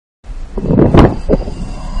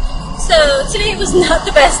So today was not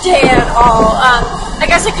the best day at all. I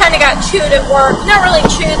guess I kind of got chewed at work. Not really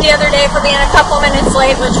chewed the other day for being a couple minutes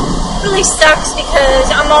late, which really sucks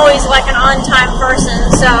because I'm always like an on-time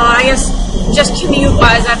person. So I guess just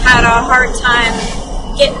commute-wise, I've had a hard time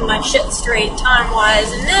getting my shit straight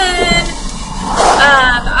time-wise. And then,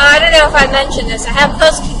 I don't know if I mentioned this. I have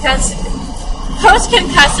post-concussive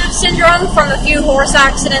syndrome from a few horse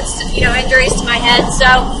accidents, injuries to my head. So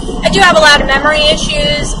I do have a lot of memory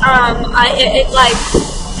issues. It like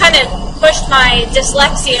kind of pushed my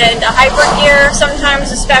dyslexia into hyper gear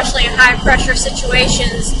sometimes, especially in high pressure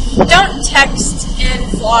situations. Don't text and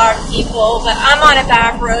vlog people, but I'm on a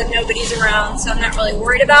back road, nobody's around, so I'm not really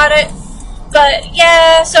worried about it. But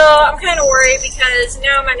yeah, so I'm kind of worried because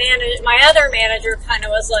now my other manager kind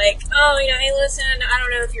of was like, oh, hey, listen, I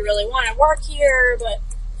don't know if you really want to work here, but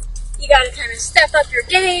you got to kind of step up your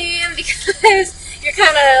game because you're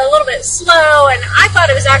kind of a little bit slow. And I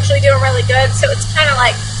thought it was actually doing really good, so it's kind of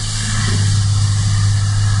like,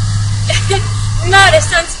 I'm not a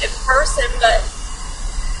sensitive person, but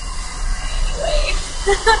anyway,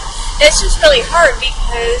 it's just really hard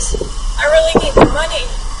because I really need the money.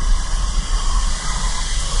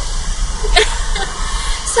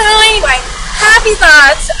 So anyway, happy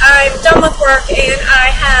thoughts. I'm done with work and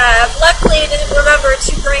I have luckily didn't remember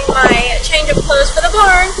to bring my change of clothes for the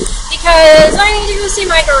barn because I need to go see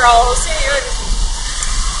my girls, and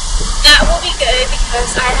that will be good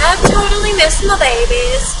because I have totally missed my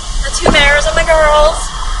babies, the two mares and my girls.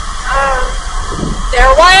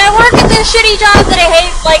 They're why I work at this shitty job that I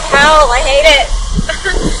hate like hell. I hate it.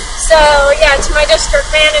 So yeah, to my district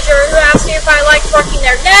manager who asked me if I liked working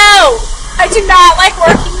there, no! I do not like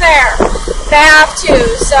working there. They have to.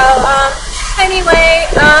 So, anyway,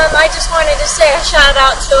 I just wanted to say a shout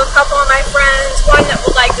out to a couple of my friends, one that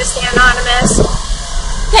would like to stay anonymous.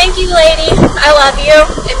 Thank you, lady. I love you.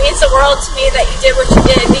 It means the world to me that you did what you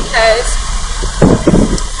did because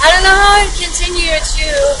I don't know how to continue to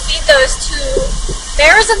feed those two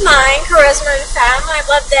bears of mine, Charisma and Fem. I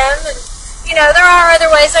love them, and there are other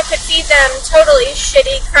ways I could feed them totally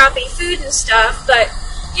shitty, crappy food and stuff, but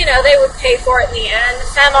they would pay for it in the end.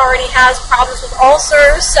 Fem already has problems with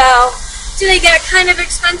ulcers, so do they get kind of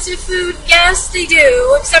expensive food? Yes, they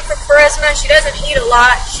do, except for Charisma. She doesn't eat a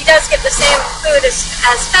lot. She does get the same food as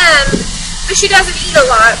Fem, but she doesn't eat a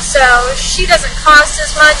lot, so she doesn't cost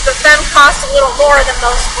as much, but Fem costs a little more than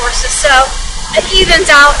most horses, so it evens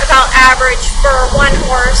out about average for one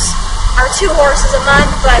horse or two horses a month,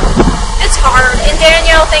 but it's hard. And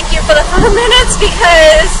Danielle, thank you for the 5 minutes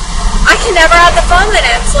because I can never have the phone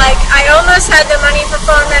minutes. Like, I almost had the money for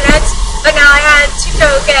phone minutes, but now I had to go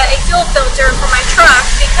get a fuel filter for my truck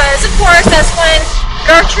because, of course, that's when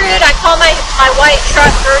Gertrude, I call my white truck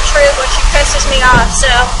Gertrude when she pisses me off. So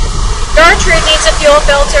Gertrude needs a fuel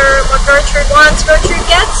filter. What Gertrude wants, Gertrude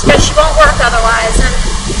gets, because she won't work otherwise. And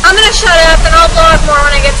I'm going to shut up, and I'll vlog more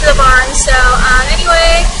when I get to the barn. So,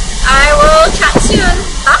 anyway, I will chat soon.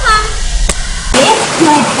 Bye!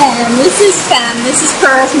 My Fem. This is Fem. This is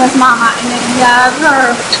Charisma's mama, and I love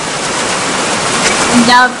her.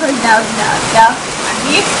 Love her, love. I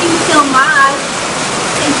miss you so much.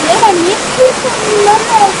 I said I miss you so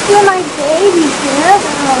much. You're my baby girl.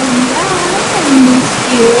 Oh, yeah, I miss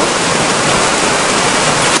you.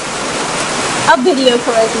 I'll video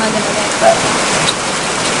Charisma in a minute, but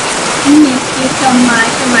I miss you so much.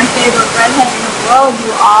 You're my favorite redhead in the world. You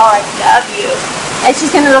are. I love you. And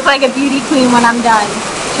she's going to look like a beauty queen when I'm done.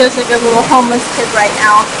 She looks like a little homeless kid right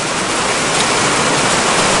now.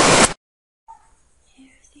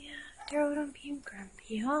 Here's the after I'm being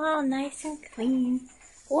grumpy. All nice and clean.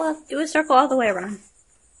 Well, do a circle all the way around.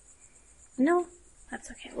 No?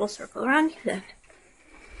 That's okay. We'll circle around you then.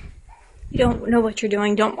 You don't know what you're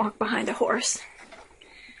doing. Don't walk behind a horse.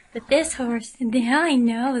 But this horse, yeah, I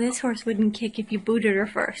know. This horse wouldn't kick if you booted her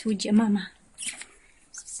first, would you, Mama?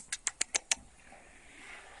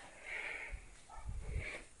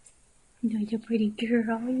 No, you're a pretty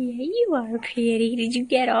girl. Yeah, you are pretty. Did you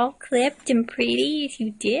get all clipped and pretty? Yes,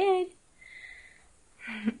 you did.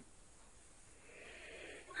 Oh,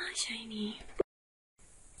 shiny.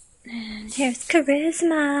 And here's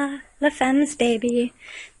Charisma, La Femme's baby.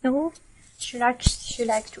 No, she likes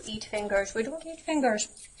to eat fingers. We don't eat fingers.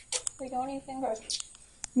 We don't eat fingers.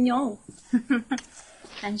 No.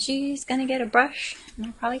 And she's gonna get a brush.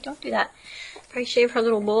 No, probably don't do that. Probably shave her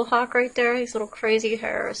little bullhawk right there. These little crazy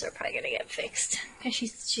hairs are probably gonna get fixed. Because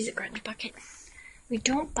she's a grunge bucket. We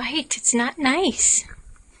don't bite. It's not nice.